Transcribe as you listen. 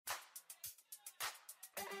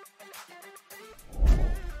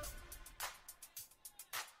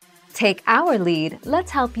Take our lead, let's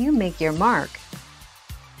help you make your mark.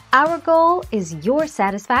 Our goal is your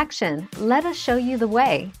satisfaction. Let us show you the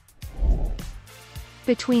way.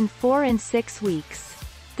 Between 4 and 6 weeks.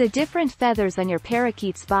 The different feathers on your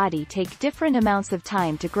parakeet's body take different amounts of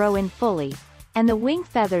time to grow in fully, and the wing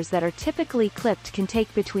feathers that are typically clipped can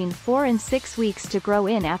take between 4 and 6 weeks to grow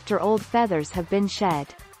in after old feathers have been shed.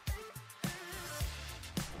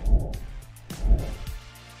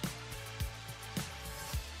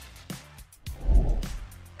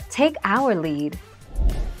 Take our lead.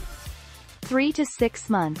 3 to 6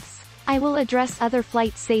 months. I will address other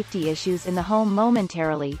flight safety issues in the home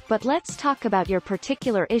momentarily, but let's talk about your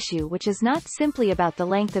particular issue, which is not simply about the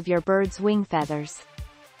length of your bird's wing feathers.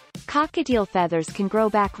 Cockatiel feathers can grow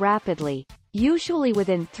back rapidly. Usually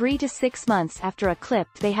within 3 to 6 months after a clip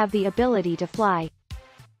they have the ability to fly.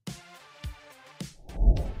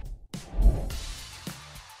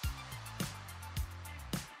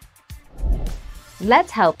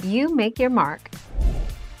 Let's help you make your mark.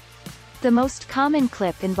 The most common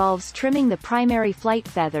clip involves trimming the primary flight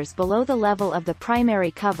feathers below the level of the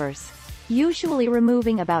primary covers, usually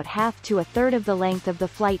removing about half to a third of the length of the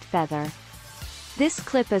flight feather. This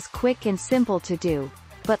clip is quick and simple to do,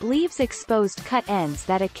 but leaves exposed cut ends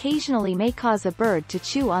that occasionally may cause a bird to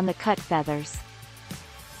chew on the cut feathers.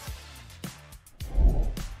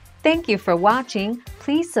 Thank you for watching.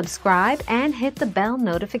 Please subscribe and hit the bell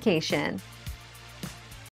notification.